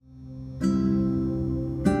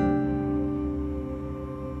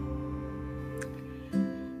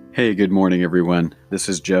Hey, good morning, everyone. This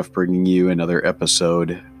is Jeff bringing you another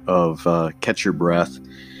episode of Catch Your Breath,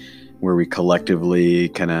 where we collectively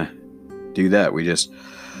kind of do that. We just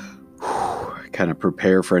kind of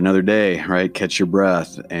prepare for another day, right? Catch your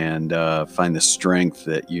breath and find the strength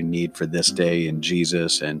that you need for this day in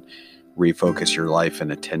Jesus, and refocus your life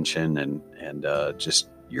and attention and just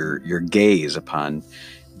your gaze upon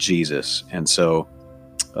Jesus. And so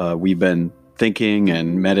we've been thinking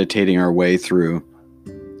and meditating our way through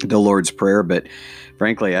the Lord's Prayer, but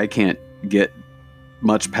frankly, I can't get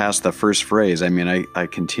much past the first phrase. I mean, I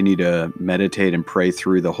continue to meditate and pray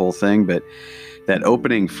through the whole thing, but that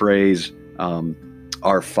opening phrase,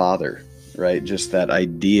 our Father, right? Just that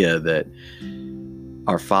idea that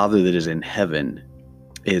our Father that is in heaven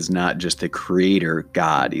is not just the creator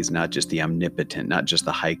God. He's not just the omnipotent, not just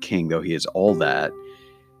the high king, though he is all that.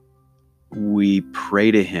 We pray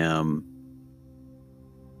to him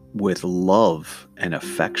with love and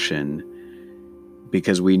affection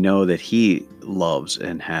because we know that he loves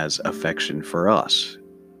and has affection for us.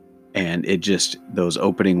 And it just, those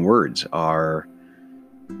opening words are,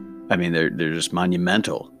 I mean, they're just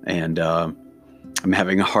monumental. And I'm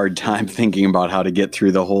having a hard time thinking about how to get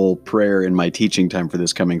through the whole prayer in my teaching time for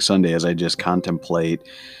this coming Sunday as I just contemplate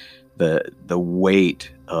the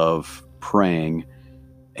weight of praying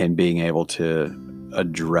and being able to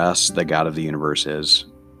address the God of the universe as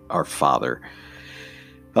our Father.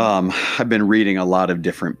 I've been reading a lot of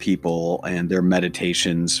different people and their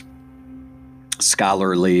meditations,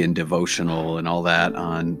 scholarly and devotional and all that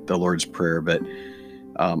on the Lord's Prayer, but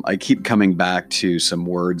I keep coming back to some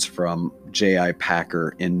words from J.I.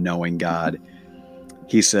 Packer in Knowing God.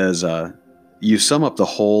 He says, you sum up the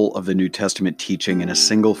whole of the New Testament teaching in a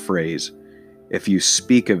single phrase if you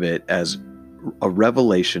speak of it as a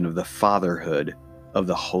revelation of the fatherhood of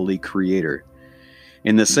the Holy Creator.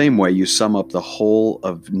 In the same way, you sum up the whole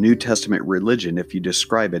of New Testament religion if you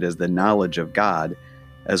describe it as the knowledge of God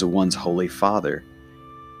as one's Holy Father.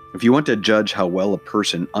 If you want to judge how well a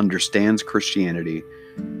person understands Christianity,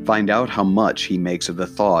 find out how much he makes of the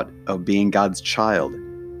thought of being God's child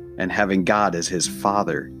and having God as his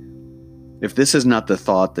Father. If this is not the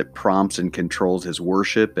thought that prompts and controls his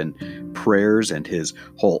worship and prayers and his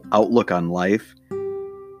whole outlook on life,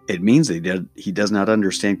 it means that he does not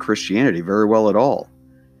understand Christianity very well at all.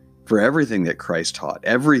 For everything that Christ taught,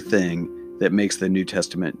 everything that makes the New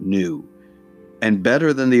Testament new and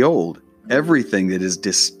better than the Old, everything that is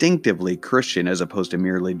distinctively Christian as opposed to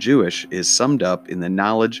merely Jewish is summed up in the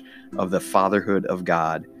knowledge of the fatherhood of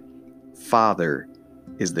God. Father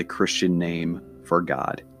is the Christian name for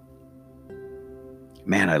God.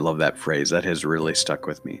 Man, I love that phrase. That has really stuck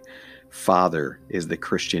with me. Father is the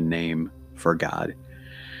Christian name for God.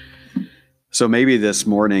 So maybe this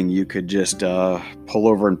morning you could just pull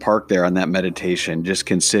over and park there on that meditation. Just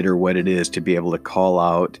consider what it is to be able to call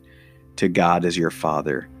out to God as your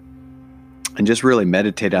Father. And just really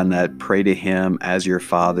meditate on that. Pray to him as your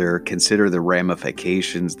Father. Consider the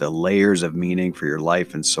ramifications, the layers of meaning for your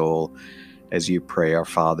life and soul as you pray, our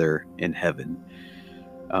Father in heaven.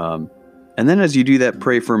 And then as you do that,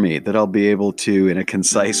 pray for me that I'll be able to, in a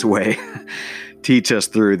concise way, teach us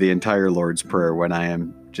through the entire Lord's Prayer when I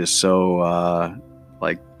am just so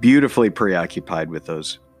beautifully preoccupied with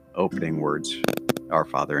those opening words, our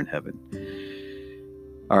Father in heaven.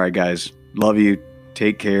 All right, guys, love you.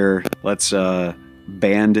 Take care. Let's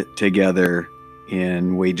band together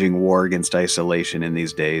in waging war against isolation in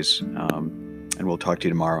these days. And we'll talk to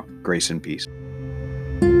you tomorrow. Grace and peace.